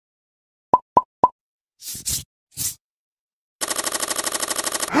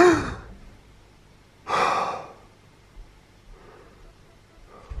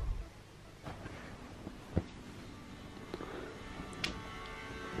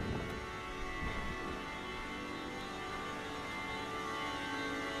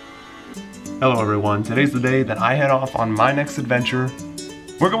Hello everyone, today's the day that I head off on my next adventure.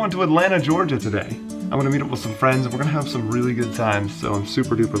 We're going to Atlanta, Georgia today. I'm going to meet up with some friends and we're going to have some really good times, so I'm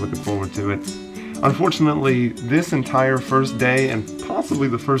super duper looking forward to it. Unfortunately, this entire first day and possibly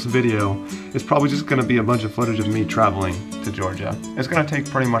the first video is probably just going to be a bunch of footage of me traveling to Georgia. It's going to take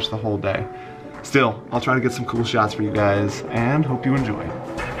pretty much the whole day. Still, I'll try to get some cool shots for you guys and hope you enjoy.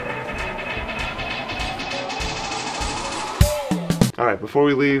 Alright, before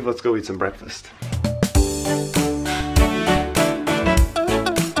we leave, let's go eat some breakfast.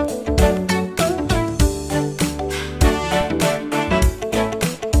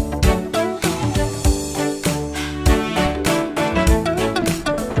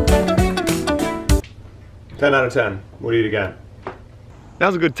 Ten out of 10. What do you eat again?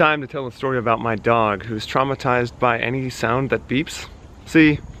 Now's a good time to tell a story about my dog who's traumatized by any sound that beeps.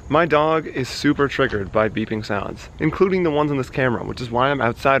 See, my dog is super triggered by beeping sounds, including the ones on this camera, which is why I'm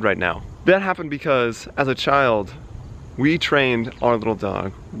outside right now. That happened because, as a child, we trained our little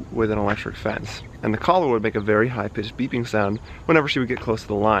dog with an electric fence, and the collar would make a very high-pitched beeping sound whenever she would get close to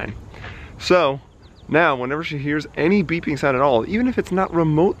the line. So, now, whenever she hears any beeping sound at all, even if it's not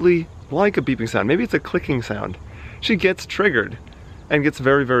remotely like a beeping sound, maybe it's a clicking sound, she gets triggered and gets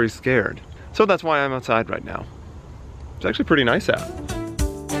very, very scared. So that's why I'm outside right now. It's actually pretty nice out.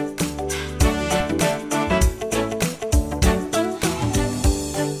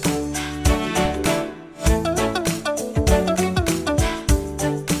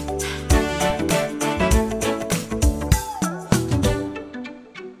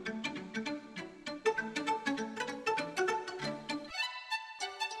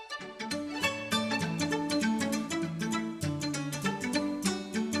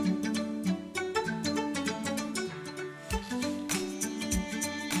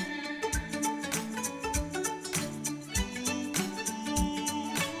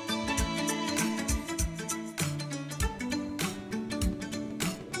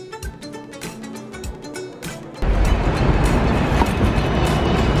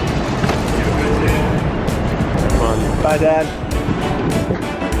 Bye, Dad.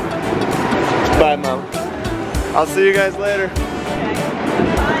 Bye, Mom. I'll see you guys later.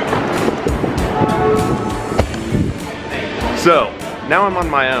 So, now I'm on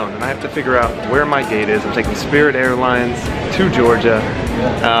my own and I have to figure out where my gate is. I'm taking Spirit Airlines to Georgia,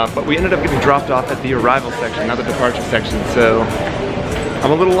 but we ended up getting dropped off at the arrival section, not the departure section, so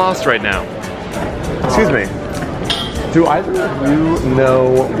I'm a little lost right now. Excuse me. Do either of you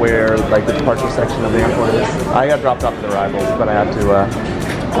know where, like, the departure section of the airport is? I got dropped off at arrivals, but I have to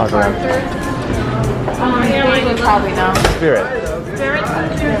walk around. You would probably know. Spirit. Spirit?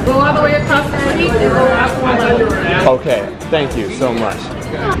 Go all the way across the street and go out one level. Okay, thank you so much.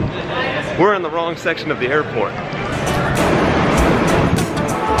 We're in the wrong section of the airport.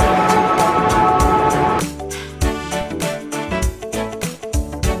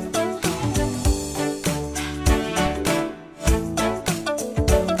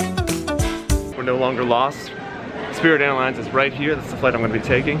 We're no longer lost. Spirit Airlines is right here. That's the flight I'm going to be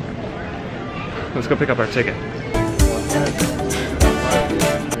taking. Let's go pick up our ticket.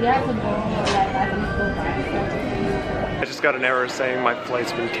 I just got an error saying my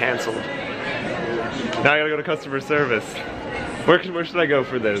flight's been canceled. Now I gotta go to customer service. Where should I go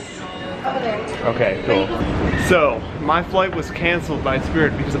for this? Over there. Okay, cool. So, my flight was canceled by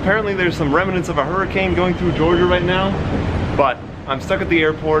Spirit because apparently there's some remnants of a hurricane going through Georgia right now. But I'm stuck at the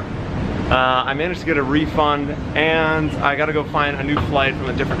airport. I managed to get a refund and I gotta go find a new flight from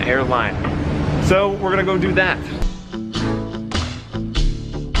a different airline. So we're gonna go do that.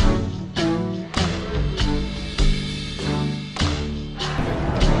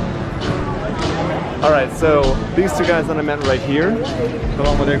 Alright, so these two guys that I met right here,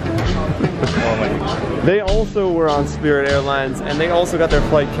 they also were on Spirit Airlines and they also got their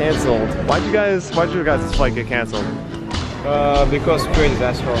flight canceled. Why'd your guys' flight get canceled? Because Spirit is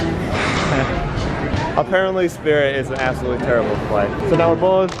asshole. Apparently Spirit is an absolutely terrible flight. So now we're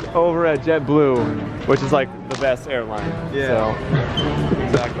both over at JetBlue, which is like the best airline. Yeah. So,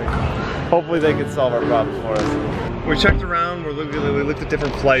 Exactly. hopefully they can solve our problem for us. We checked around, we looked at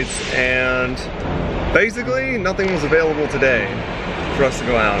different flights, and basically nothing was available today for us to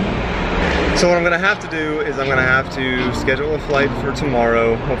go out. So what I'm gonna have to do is I'm gonna have to schedule a flight for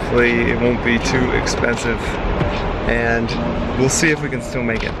tomorrow. Hopefully it won't be too expensive. And we'll see if we can still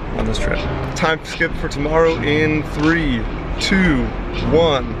make it on this trip. Time skip for tomorrow in 3, 2,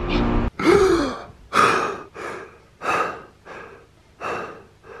 1.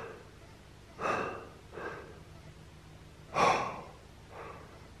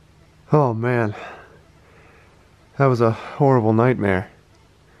 Oh man, that was a horrible nightmare.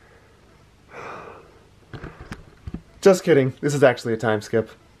 Just kidding. This is actually a time skip.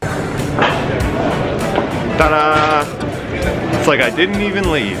 Ta-da! It's like I didn't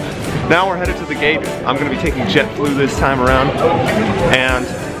even leave. Now we're headed to the gate. I'm gonna be taking JetBlue this time around. And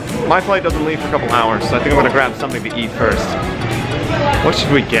my flight doesn't leave for a couple hours, so I think I'm gonna grab something to eat first. What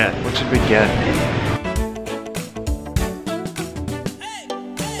should we get? What should we get?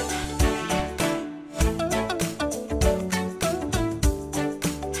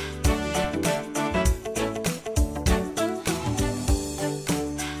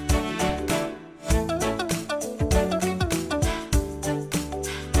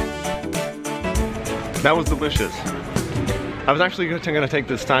 That was delicious. I was actually going to take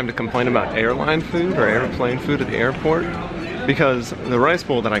this time to complain about airline food or airplane food at the airport because the rice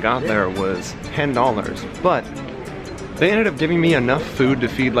bowl that I got there was $10, but they ended up giving me enough food to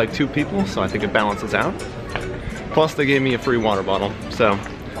feed like 2 people, so I think it balances out. Plus they gave me a free water bottle, so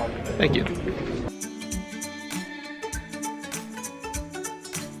thank you.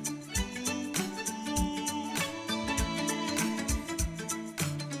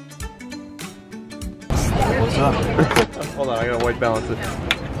 Hold on, I gotta white balance it.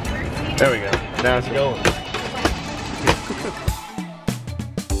 There we go. Now it's going.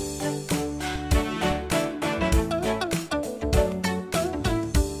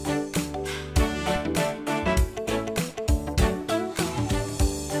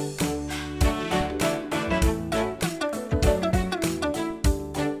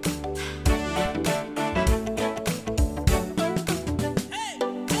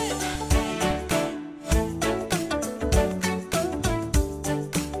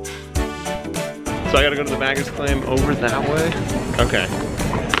 So I gotta go to the baggage claim over that way? Okay.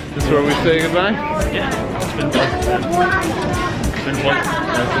 This is where we say goodbye? Yeah. It's been fun. It's been fun.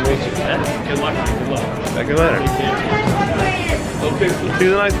 Nice to meet you. Yeah. Good luck. Good luck. Back you later.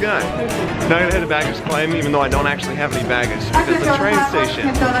 He's a nice guy. Now I gotta hit the baggage claim even though I don't actually have any baggage because the train station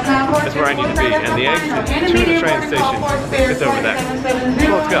is where I need to be and the exit to the train station is over there.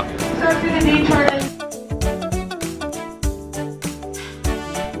 So let's go.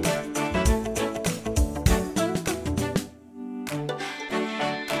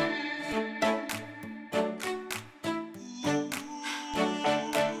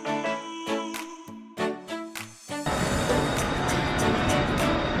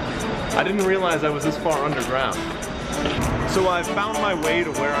 I didn't realize I was this far underground. So I found my way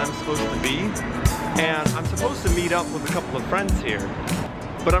to where I'm supposed to be, and I'm supposed to meet up with a couple of friends here,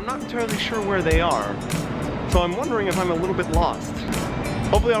 but I'm not entirely sure where they are. So I'm wondering if I'm a little bit lost.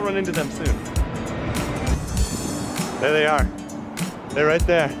 Hopefully I'll run into them soon. There they are. They're right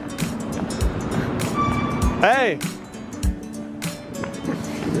there. Hey!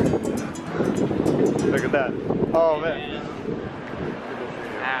 Look at that. Oh man.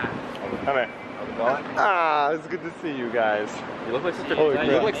 Come here. Ah, it's good to see you guys. You look like such a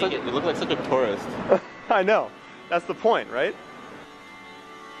you look like such a tourist. I know. That's the point, right?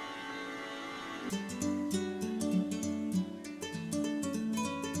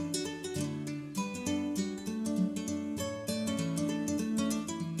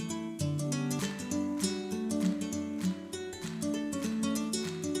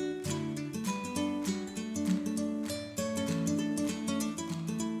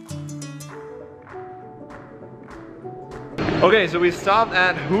 Okay, so we stopped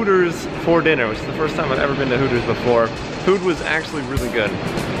at Hooters for dinner, which is the first time I've ever been to Hooters before. Food was actually really good,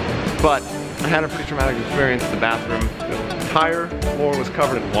 but I had a pretty traumatic experience in the bathroom. The entire floor was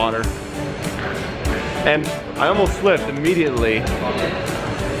covered in water, and I almost slipped immediately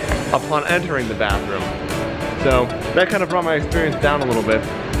upon entering the bathroom. So that kind of brought my experience down a little bit.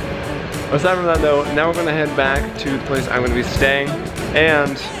 Aside from that though, now we're gonna head back to the place I'm gonna be staying,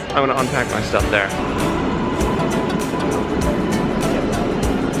 and I'm gonna unpack my stuff there.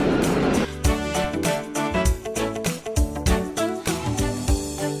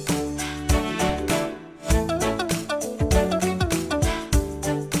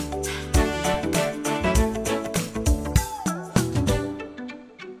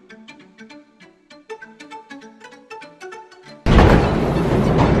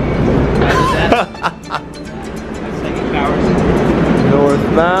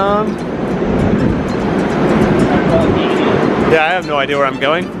 Northbound. Yeah, I have no idea where I'm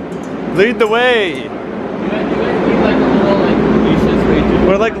going. Lead the way.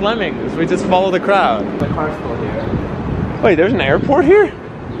 We're like lemmings. We just follow the crowd. The car's still here. Wait, there's an airport here?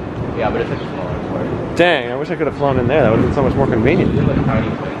 Yeah, but it's like a small airport. Dang, I wish I could have flown in there. That would have been so much more convenient. It's like a tiny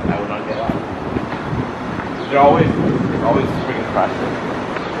place. I would not get out. They're always freaking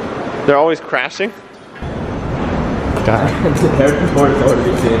crashing. They're always crashing? God. The airport is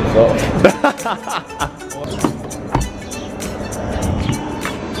already being built.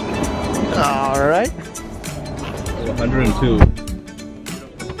 All right. 102.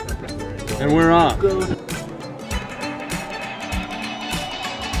 And we're off.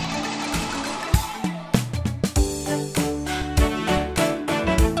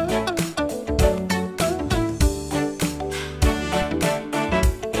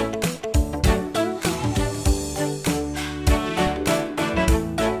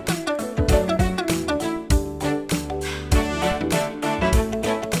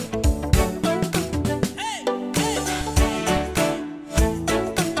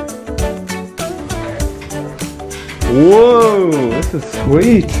 Whoa, this is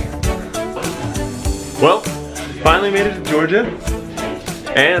sweet. Well, finally made it to Georgia,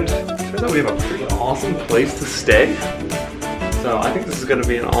 and it turns out we have a pretty awesome place to stay. So I think this is gonna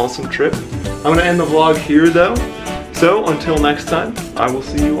be an awesome trip. I'm gonna end the vlog here though. So until next time, I will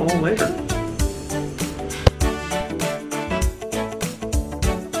see you all later.